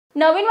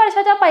नवीन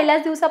वर्षाच्या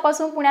पहिल्याच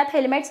दिवसापासून पुण्यात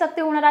हेल्मेट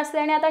सक्ती होणार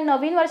असल्याने आता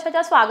नवीन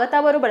वर्षाच्या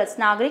स्वागताबरोबरच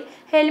नागरिक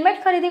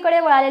हेल्मेट खरेदीकडे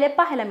वळालेले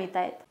पाहायला मिळत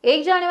आहेत।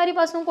 1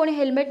 जानेवारीपासून कोणी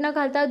हेल्मेट न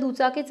घालता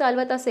दुचाकी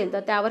चालवत असेल तर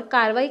त्यावर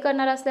कारवाई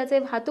करणार असल्याचे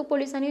वाहतूक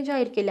पोलिसांनी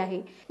जाहीर केले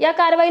आहे। या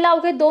कारवाईला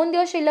अवघे 2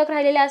 दिवस शिल्लक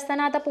राहिलेले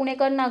असताना आता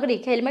पुणेकर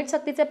नागरिक हेल्मेट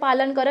सक्तीचे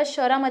पालन करत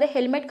शहरामध्ये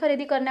हेल्मेट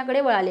खरेदी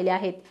करण्याकडे वळालेले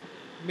आहेत।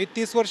 मी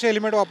 30 वर्ष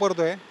हेल्मेट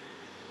वापरतोय।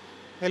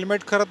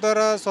 हेल्मेट खरं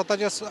तर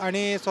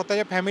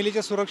स्वतःच्या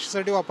फॅमिलीच्या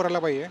सुरक्षेसाठी वापरायला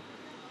पाहिजे।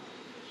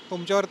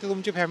 तुमच्यावरती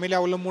तुमची फॅमिली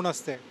अवलंबून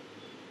असते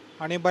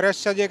आणि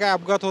बऱ्याचशा जे काही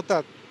अपघात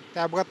होतात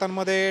त्या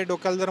अपघातांमध्ये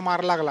डोक्याला जर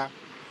मार लागला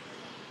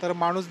तर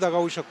माणूस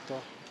दगावू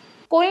शकतो।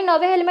 कोणी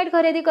नवे हेल्मेट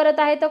खरेदी करत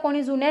आहे तर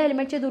कोणी जुन्या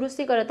हेल्मेटची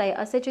दुरुस्ती करत आहे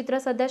असे चित्र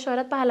सध्या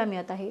शहरात पाहायला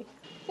मिळत आहे।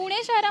 पुणे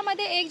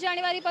शहरामध्ये 1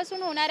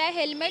 जानेवारीपासून होणाऱ्या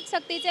हेल्मेट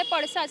सक्तीचे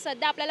पडसाद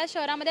सध्या आपल्याला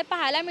शहरामध्ये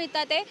पाहायला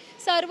मिळतात आहे।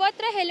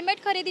 सर्वत्र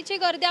हेल्मेट खरेदीची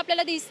गर्दी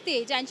आपल्याला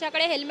दिसते।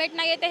 ज्यांच्याकडे हेल्मेट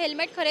नाही आहे ते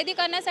हेल्मेट खरेदी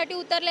करण्यासाठी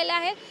उतरलेले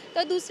आहेत,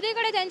 तर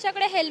दुसरीकडे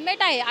ज्यांच्याकडे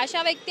हेल्मेट आहे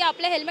अशा व्यक्ती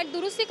आपले हेल्मेट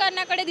दुरुस्ती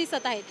करण्याकडे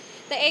दिसत आहेत।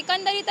 तर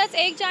एकंदरीतच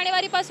 1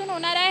 जानेवारीपासून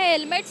होणाऱ्या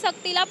हेल्मेट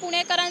सक्तीला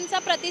पुणेकरांचा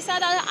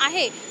प्रतिसाद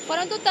आहे,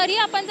 परंतु तरी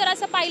आपण जर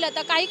असं पाहिलं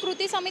तर काही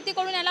कृती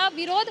समितीकडून याला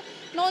विरोध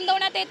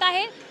नोंदवण्यात येत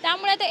आहे।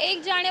 त्यामुळे ते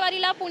 1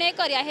 जानेवारीला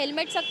पुणेकर या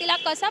हेल्मेट सक्तीला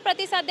कसा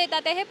प्रतिसाद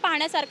देतात हे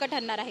पाहण्यासारखं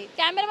ठरणार आहे।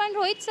 कॅमेरामॅन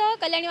रोहितसह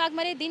कल्याणी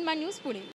वाघमारे, दिनमान न्यूज पुणे।